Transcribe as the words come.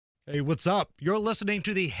Hey, what's up? You're listening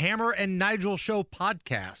to the Hammer and Nigel Show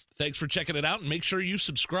podcast. Thanks for checking it out and make sure you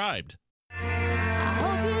subscribed. I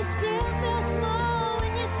hope you still feel small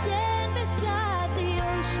when you stand beside the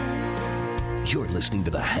ocean. You're listening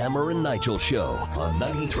to the Hammer and Nigel Show on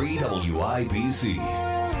 93 WIBC.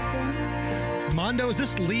 Mondo, is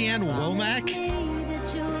this Leanne Womack?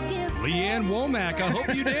 Leanne Womack, I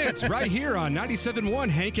hope you dance right here on 97.1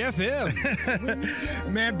 Hank FM.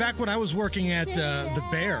 Man, back when I was working at The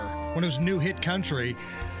Bear, when it was New Hit Country,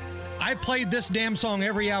 I played this damn song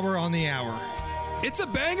every hour on the hour. It's a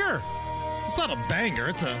banger. It's not a banger,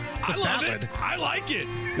 it's a I love ballad. it. I like it.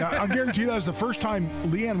 Now, I guarantee you that was the first time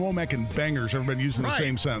Leanne Womack and bangers ever been used in the Right.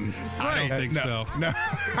 same sentence. I don't think so. No.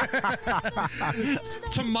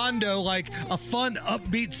 To Mondo, like a fun,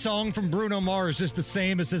 upbeat song from Bruno Mars is the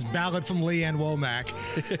same as this ballad from Leanne Womack.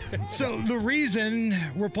 So the reason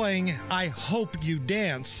we're playing I Hope You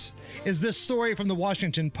Dance is this story from the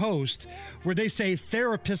Washington Post where they say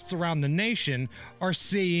therapists around the nation are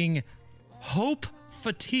seeing hope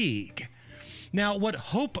fatigue. Now, what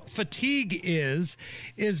hope fatigue is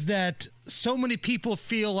that so many people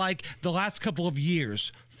feel like the last couple of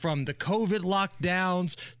years, from the COVID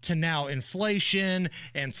lockdowns to now inflation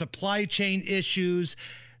and supply chain issues,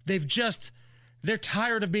 they're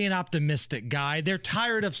tired of being optimistic, Guy. They're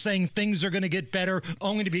tired of saying things are going to get better,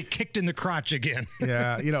 only to be kicked in the crotch again.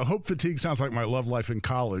 Yeah, hope fatigue sounds like my love life in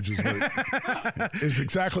college. Is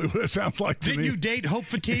exactly what it sounds like to Didn't me. you date Hope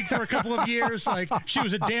Fatigue for a couple of years? Like, she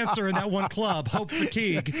was a dancer in that one club, Hope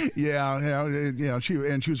Fatigue. Yeah, she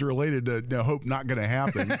was related to Hope Not Gonna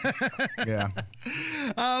Happen. Yeah.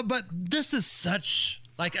 But this is such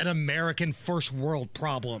like an American first world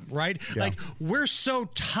problem, right? Yeah. Like, we're so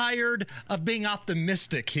tired of being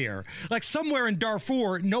optimistic here. Like, somewhere in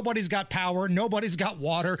Darfur, nobody's got power, nobody's got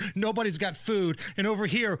water, nobody's got food. And over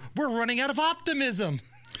here, we're running out of optimism.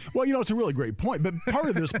 Well, it's a really great point. But part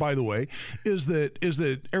of this, by the way, is that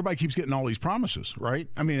everybody keeps getting all these promises, right?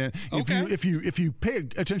 I mean, if you pay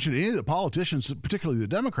attention to any of the politicians, particularly the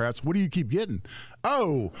Democrats, what do you keep getting?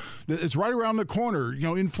 Oh, it's right around the corner.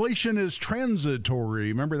 Inflation is transitory.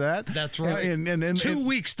 Remember that? That's right. And 2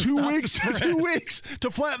 weeks to two stop weeks, the spread. 2 weeks to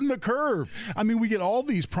flatten the curve. I mean, we get all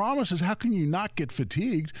these promises. How can you not get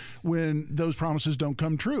fatigued when those promises don't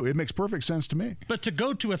come true? It makes perfect sense to me. But to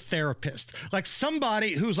go to a therapist, like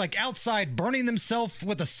somebody who's like outside burning themselves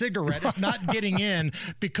with a cigarette is not getting in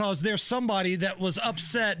because there's somebody that was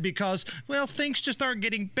upset because, well, things just aren't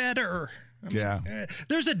getting better.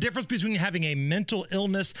 There's a difference between having a mental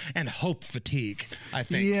illness and hope fatigue, I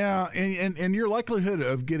think. Yeah, and your likelihood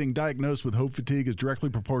of getting diagnosed with hope fatigue is directly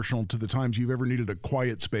proportional to the times you've ever needed a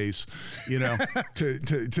quiet space, to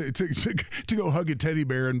go hug a teddy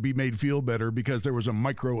bear and be made feel better because there was a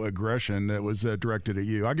microaggression that was directed at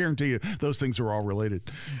you. I guarantee you those things are all related.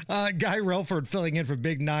 Guy Relford filling in for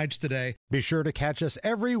Big Nige today. Be sure to catch us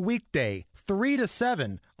every weekday, 3 to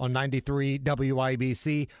 7 on 93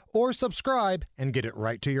 WIBC, or subscribe and get it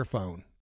right to your phone.